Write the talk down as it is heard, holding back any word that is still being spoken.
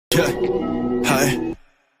Yeah, hi.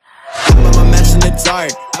 I'm on my match in the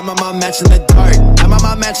dark. I'm on my match in the dark. I'm on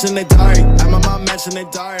my match in the dark. I'm on my match in the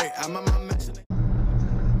dark. I'm on my match in the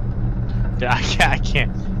Yeah, I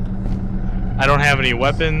can't. I don't have any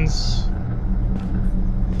weapons.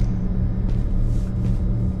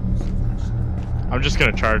 I'm just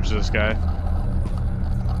gonna charge this guy.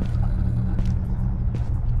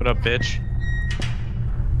 What up, bitch?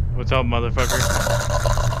 What's up, motherfucker?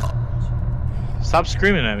 Stop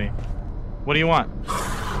screaming at me. What do you want?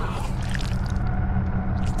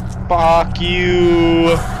 Fuck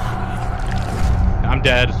you! I'm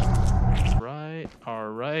dead.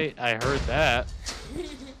 Alright, I heard that.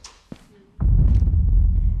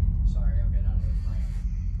 Sorry, I'll get out of the frame.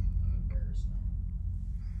 I'm embarrassed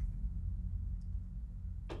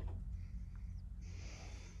now.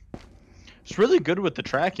 It's really good with the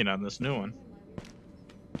tracking on this new one.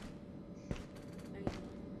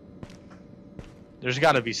 There's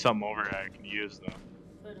gotta be something over here I can use though.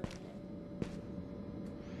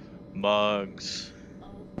 Bugs.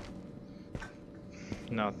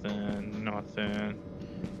 Nothing.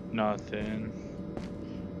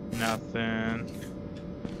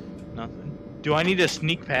 Do I need to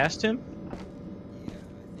sneak past him? Yeah,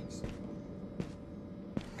 I think so.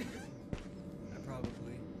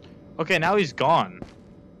 Probably. Okay, now he's gone.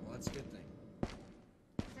 Well, that's a good thing.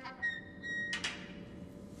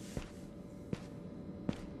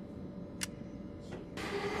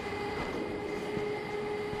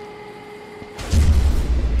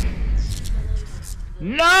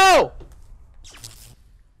 No!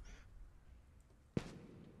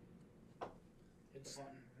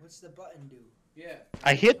 What's the button do? Yeah.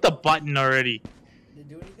 I hit the button already. Did it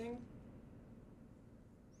do anything?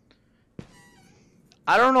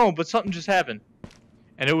 I don't know, but something just happened.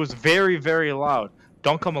 And it was very, very loud.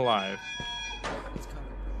 Don't come alive. It's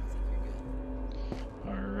covered, bro. I think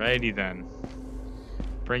you're good. Alrighty then.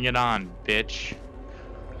 Bring it on, bitch.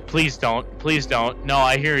 Please don't. Please don't. No,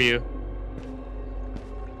 I hear you.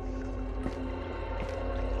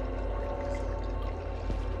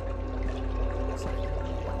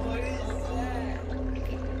 What is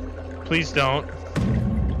that? Please don't.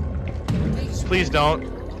 Please don't.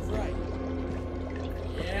 Right.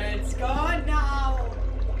 Yeah, it's gone now.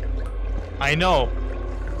 I know.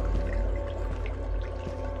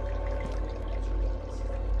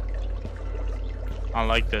 I don't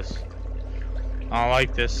like this. I don't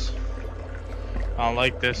like this. I don't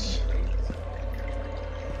like this.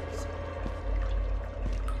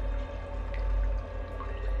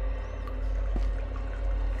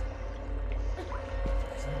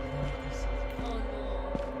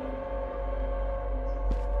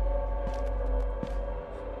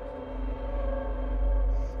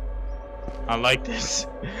 I like this.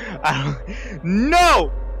 I don't.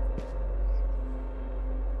 No!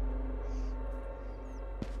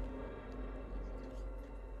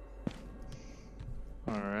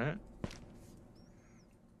 Alright.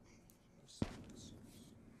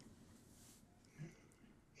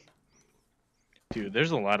 Dude,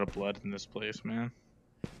 there's a lot of blood in this place, man.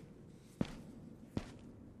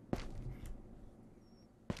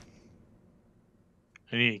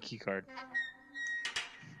 I need a key card.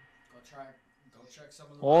 Go check some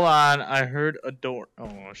of the. Hold on, I heard a door.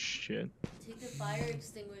 Oh shit. Take the fire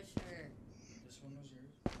extinguisher. This one was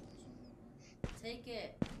yours. Take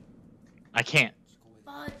it. I can't.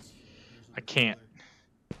 Fudge. I can't.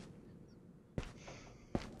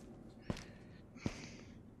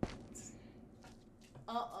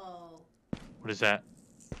 Uh-oh. What is that?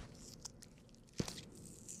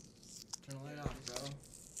 Turn the light off, bro.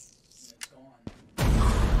 It's gone.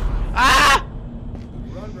 Ah!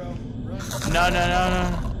 Run, bro. Run. No.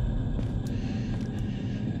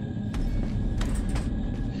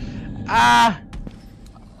 Ah!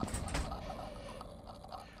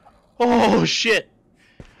 Oh shit!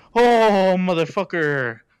 Oh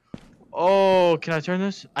motherfucker! Oh, can I turn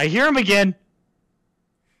this? I hear him again.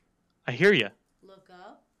 I hear you. Look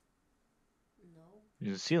up. No.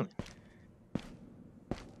 There's a ceiling.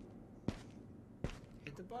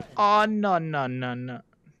 Hit the button. Oh no! I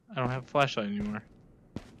don't have a flashlight anymore.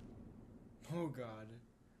 Oh god.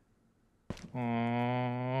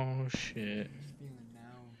 Oh shit. Feeling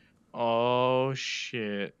now. Oh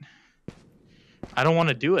shit. I don't want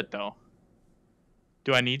to do it though.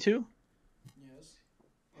 Do I need to? Yes.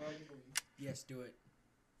 Yes, do it.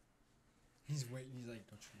 He's waiting. He's like,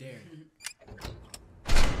 don't you dare.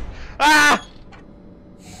 Ah!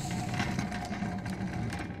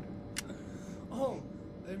 Oh,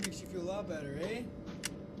 that makes you feel a lot better, eh?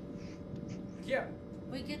 Yeah.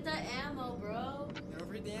 Wait, get that ammo, bro. Never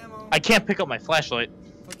read the ammo. I can't pick up my flashlight.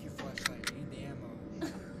 Fuck your flashlight. I need the ammo.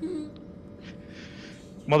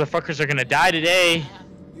 Motherfuckers are gonna die today.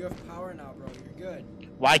 You have power now, bro. You're good.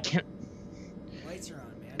 Why can't... Lights are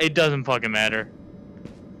on, man. It doesn't fucking matter.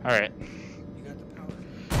 Alright. You got the power.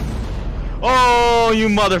 Oh, you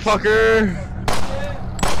motherfucker!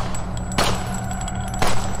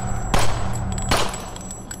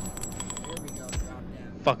 Here we go. Drop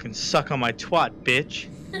down. Fucking suck on my twat, bitch.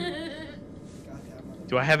 Got that mother.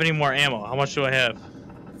 Do I have any more ammo? How much do I have?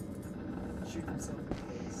 Shoot himself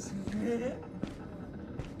in the face.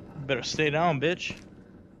 Better stay down, bitch.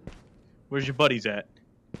 Where's your buddies at?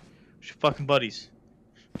 Where's your fucking buddies?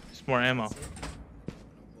 Just more ammo.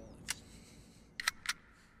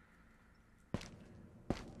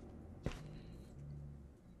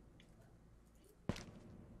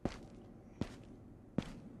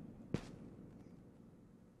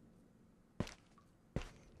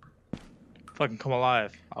 Fucking come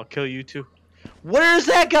alive. I'll kill you too. Where does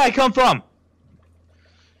that guy come from?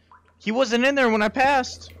 He wasn't in there when I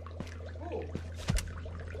passed. Uh-oh.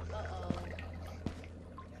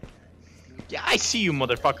 Yeah, I see you,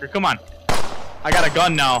 motherfucker. Come on. I got a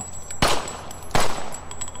gun now.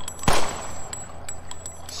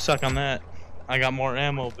 Suck on that. I got more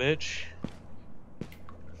ammo, bitch.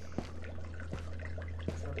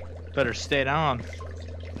 Better stay down.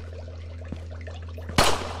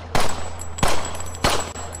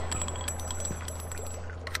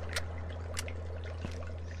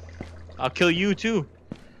 I'll kill you too.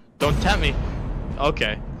 Don't tempt me.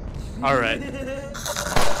 Okay. Alright. How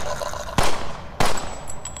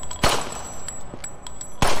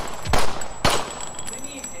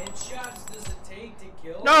many headshots does it take to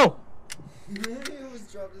kill? No! He was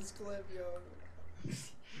dropping this clip, yo.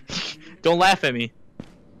 Don't laugh at me.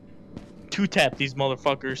 Two tap these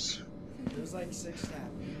motherfuckers. There's like 6 taps.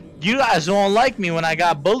 You guys don't like me when I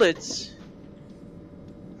got bullets.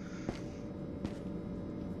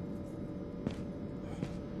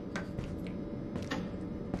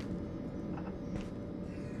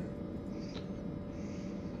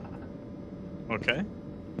 Okay.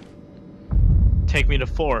 Take me to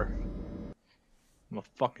 4. I'm gonna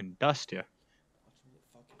fucking dust you.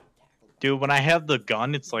 Dude, when I have the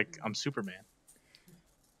gun, it's like I'm Superman.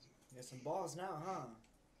 You got some balls now, huh?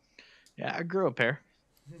 Yeah, I grew a pair.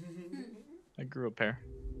 I grew a pair.